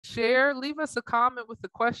leave us a comment with a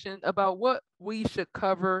question about what we should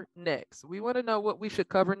cover next. We want to know what we should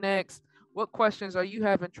cover next. What questions are you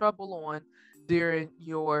having trouble on during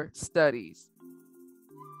your studies?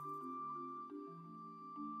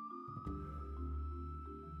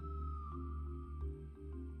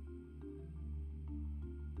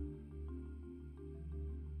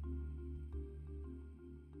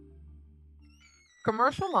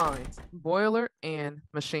 Commercial lines, boiler, and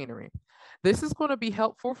machinery. This is going to be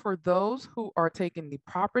helpful for those who are taking the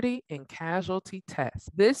property and casualty test.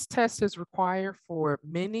 This test is required for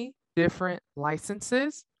many different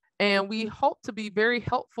licenses, and we hope to be very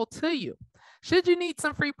helpful to you. Should you need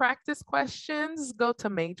some free practice questions, go to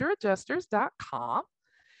majoradjusters.com.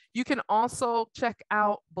 You can also check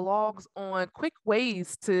out blogs on quick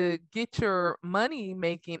ways to get your money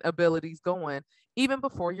making abilities going even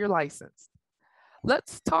before you're licensed.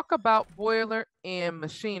 Let's talk about boiler and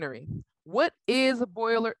machinery. What is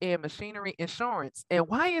boiler and machinery insurance, and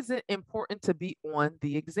why is it important to be on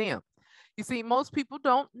the exam? You see, most people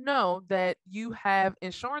don't know that you have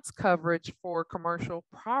insurance coverage for commercial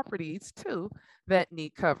properties too that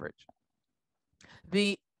need coverage.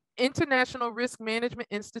 The International Risk Management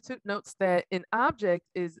Institute notes that an object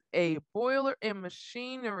is a boiler and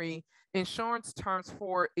machinery insurance terms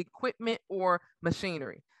for equipment or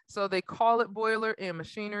machinery. So they call it boiler and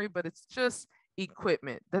machinery, but it's just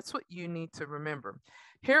equipment. That's what you need to remember.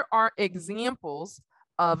 Here are examples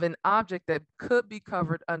of an object that could be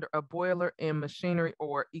covered under a boiler and machinery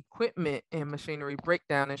or equipment and machinery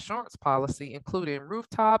breakdown insurance policy, including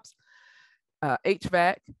rooftops,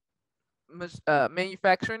 HVAC,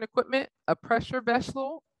 manufacturing equipment, a pressure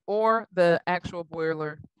vessel, or the actual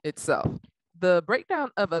boiler itself. The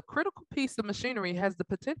breakdown of a critical piece of machinery has the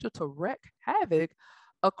potential to wreak havoc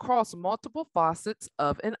across multiple facets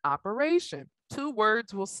of an operation. Two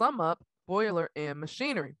words will sum up boiler and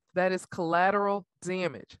machinery. That is collateral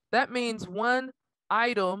damage. That means one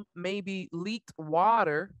item maybe leaked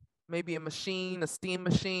water, maybe a machine, a steam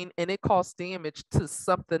machine, and it caused damage to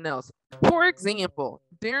something else. For example,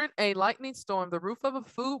 during a lightning storm, the roof of a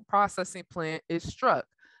food processing plant is struck.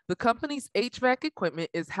 The company's HVAC equipment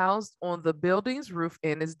is housed on the building's roof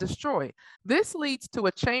and is destroyed. This leads to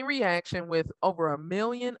a chain reaction with over 1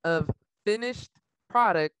 million of finished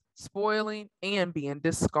product spoiling and being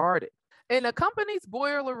discarded. In a company's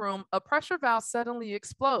boiler room, a pressure valve suddenly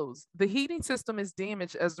explodes. The heating system is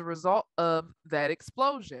damaged as a result of that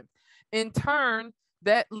explosion. In turn,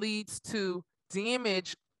 that leads to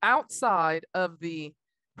damage outside of the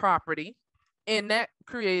property, and that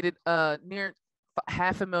created a near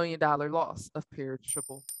 $500,000 loss of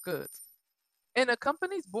perishable goods. In a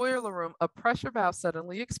company's boiler room, a pressure valve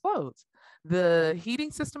suddenly explodes. The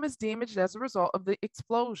heating system is damaged as a result of the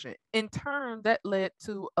explosion. In turn, that led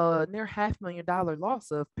to a near $500,000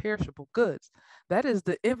 loss of perishable goods. That is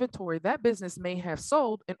the inventory that business may have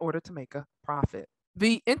sold in order to make a profit.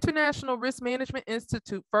 The International Risk Management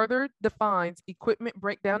Institute further defines equipment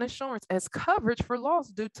breakdown insurance as coverage for loss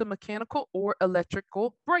due to mechanical or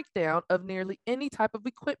electrical breakdown of nearly any type of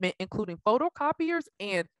equipment, including photocopiers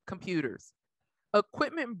and computers.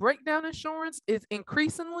 Equipment breakdown insurance is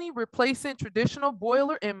increasingly replacing traditional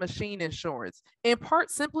boiler and machine insurance, in part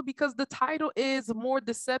simply because the title is more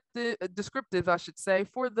descriptive, I should say,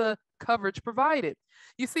 for the coverage provided.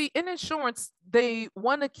 You see, in insurance, they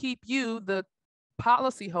want to keep you, the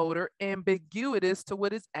policyholder, ambiguous to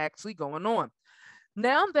what is actually going on.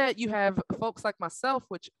 Now that you have folks like myself,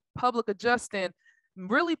 which public adjusting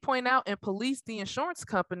really point out and police the insurance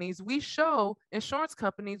companies, we show insurance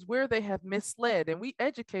companies where they have misled, and we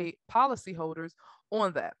educate policyholders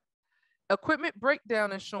on that. Equipment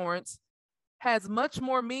breakdown insurance has much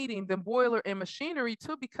more meaning than boiler and machinery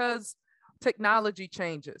too, because technology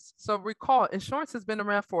changes. So recall, insurance has been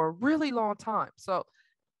around for a really long time. So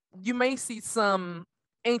you may see some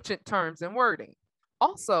ancient terms and wording.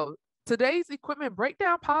 Also, today's equipment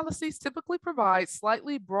breakdown policies typically provide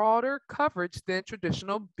slightly broader coverage than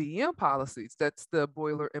traditional BM policies. That's the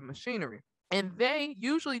boiler and machinery. And they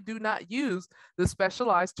usually do not use the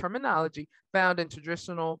specialized terminology found in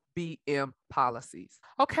traditional BM policies.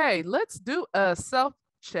 Okay, let's do a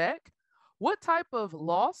self-check. What type of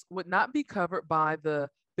loss would not be covered by the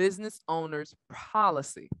business owner's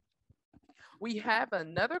policy? We have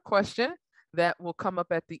another question that will come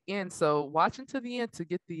up at the end. So watch until the end to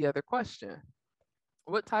get the other question.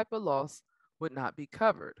 What type of loss would not be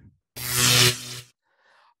covered?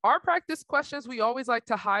 Our practice questions, we always like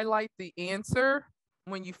to highlight the answer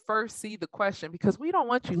when you first see the question, because we don't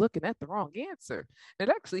want you looking at the wrong answer. It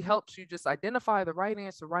actually helps you just identify the right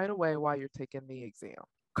answer right away while you're taking the exam.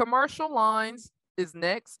 Commercial lines is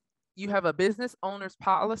next. you have a business owner's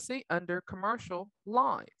policy under commercial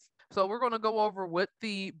lines. So we're going to go over what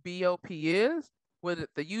the BOP is, what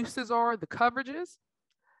the uses are, the coverages,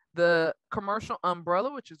 the commercial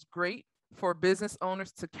umbrella, which is great for business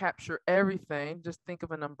owners to capture everything. Just think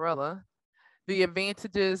of an umbrella, the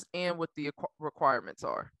advantages, and what the requirements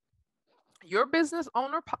are. Your business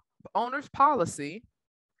owner's policy,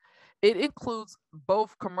 it includes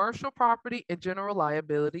both commercial property and general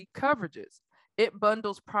liability coverages. It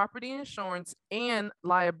bundles property insurance and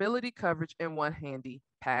liability coverage in one handy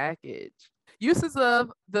package. Uses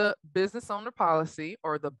of the business owner policy,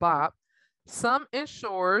 or the BOP. Some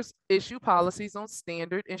insurers issue policies on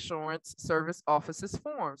standard insurance service offices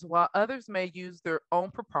forms, while others may use their own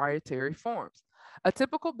proprietary forms. A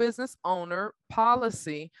typical business owner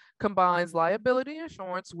policy combines liability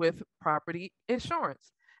insurance with property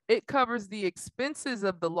insurance. It covers the expenses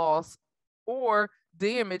of the loss or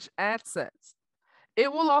damaged assets.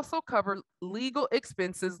 It will also cover legal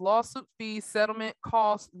expenses, lawsuit fees, settlement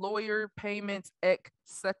costs, lawyer payments,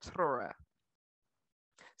 etc.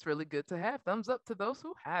 It's really good to have. Thumbs up to those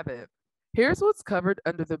who have it. Here's what's covered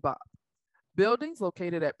under the BOP. Buildings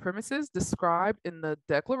located at premises described in the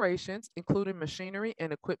declarations, including machinery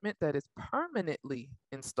and equipment that is permanently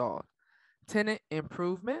installed. Tenant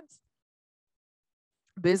improvements.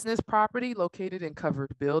 Business property located in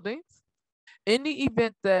covered buildings. In the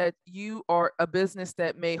event that you are a business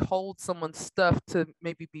that may hold someone's stuff to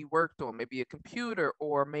maybe be worked on, maybe a computer,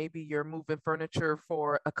 or maybe you're moving furniture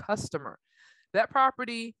for a customer, that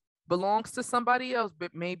property belongs to somebody else,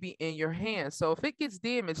 but maybe in your hands. So if it gets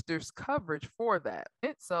damaged, there's coverage for that.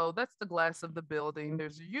 And so that's the glass of the building.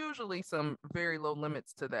 There's usually some very low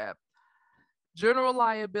limits to that. General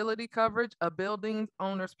liability coverage, a building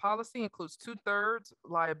owner's policy includes 2/3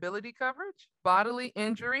 liability coverage, bodily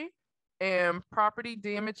injury and property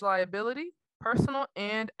damage liability, personal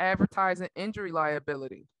and advertising injury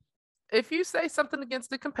liability. If you say something against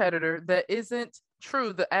the competitor that isn't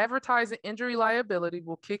true, the advertising injury liability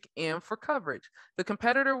will kick in for coverage. The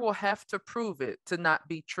competitor will have to prove it to not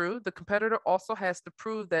be true. The competitor also has to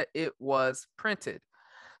prove that it was printed.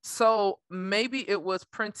 So maybe it was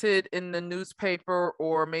printed in the newspaper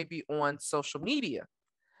or maybe on social media.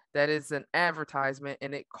 That is an advertisement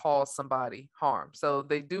and it caused somebody harm. So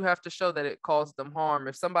they do have to show that it caused them harm.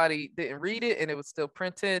 If somebody didn't read it and it was still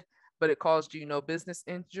printed, but it caused you no business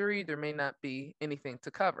injury, there may not be anything to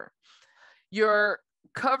cover. Your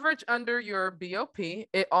coverage under your BOP,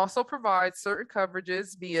 it also provides certain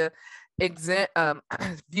coverages via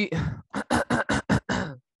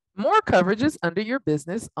more coverages under your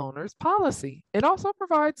business owner's policy. It also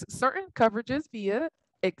provides certain coverages via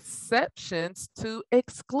exceptions to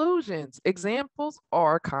exclusions. Examples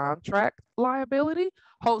are contract liability,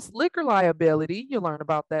 host liquor liability, you'll learn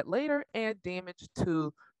about that later, and damage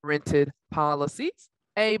to rented policies.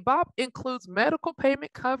 A BOP includes medical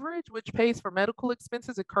payment coverage, which pays for medical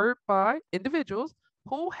expenses incurred by individuals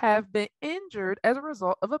who have been injured as a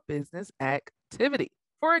result of a business activity.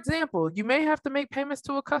 For example, you may have to make payments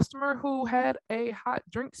to a customer who had a hot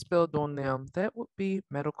drink spilled on them. That would be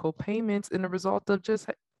medical payments in the result of just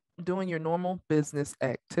doing your normal business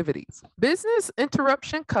activities. Business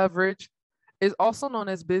interruption coverage is also known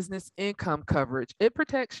as business income coverage. It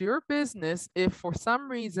protects your business if for some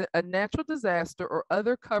reason a natural disaster or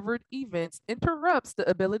other covered events interrupts the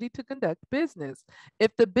ability to conduct business.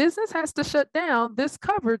 If the business has to shut down, this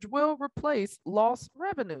coverage will replace lost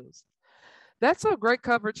revenues. That's a great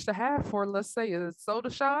coverage to have for, let's say, a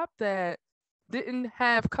soda shop that didn't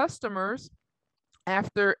have customers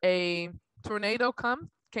after a tornado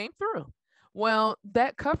came through. Well,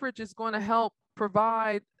 that coverage is going to help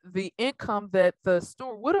provide the income that the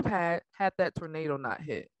store would have had that tornado not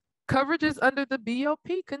hit. Coverages under the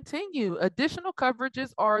BOP continue. Additional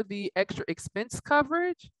coverages are the extra expense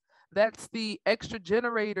coverage. That's the extra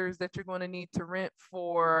generators that you're going to need to rent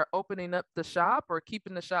for opening up the shop or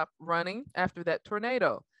keeping the shop running after that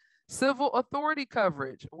tornado. Civil authority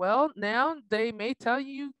coverage. Well, now they may tell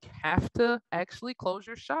you have to actually close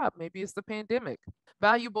your shop. Maybe it's the pandemic.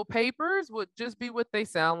 Valuable papers would just be what they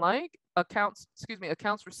sound like. Accounts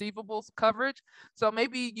receivables coverage. So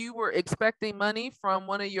maybe you were expecting money from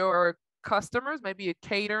one of your customers, maybe a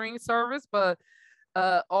catering service, but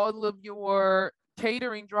all of your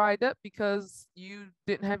catering dried up because you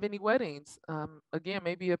didn't have any weddings. Again,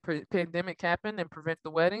 maybe a pandemic happened and prevent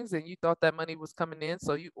the weddings and you thought that money was coming in.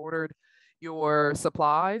 So you ordered your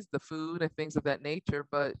supplies, the food and things of that nature,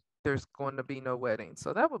 but there's going to be no wedding.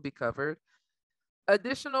 So that would be covered.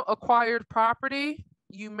 Additional acquired property.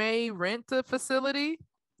 You may rent a facility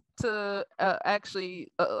to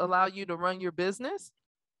actually allow you to run your business,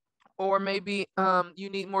 or maybe you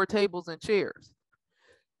need more tables and chairs.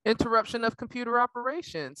 Interruption of computer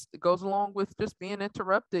operations. It goes along with just being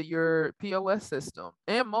interrupted, your POS system,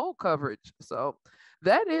 and mold coverage. So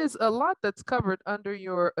that is a lot that's covered under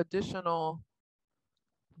your additional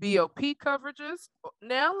BOP coverages.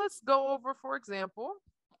 Now let's go over, for example,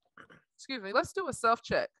 excuse me, let's do a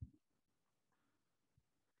self-check.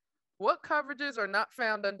 What coverages are not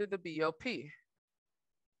found under the BOP?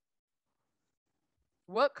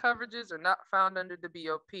 What coverages are not found under the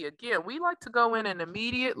BOP? Again, we like to go in and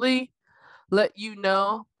immediately let you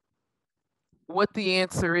know what the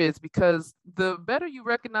answer is, because the better you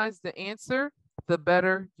recognize the answer, the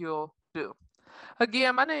better you'll do.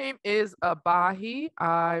 Again, my name is Abahi.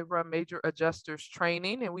 I run Major Adjusters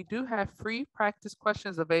Training, and we do have free practice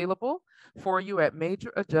questions available for you at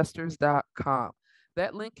majoradjusters.com.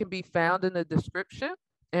 That link can be found in the description.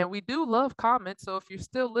 And we do love comments. So if you're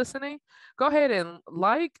still listening, go ahead and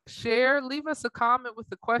like, share, leave us a comment with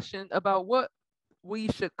the question about what we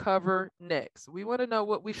should cover next. We want to know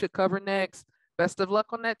what we should cover next. Best of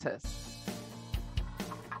luck on that test.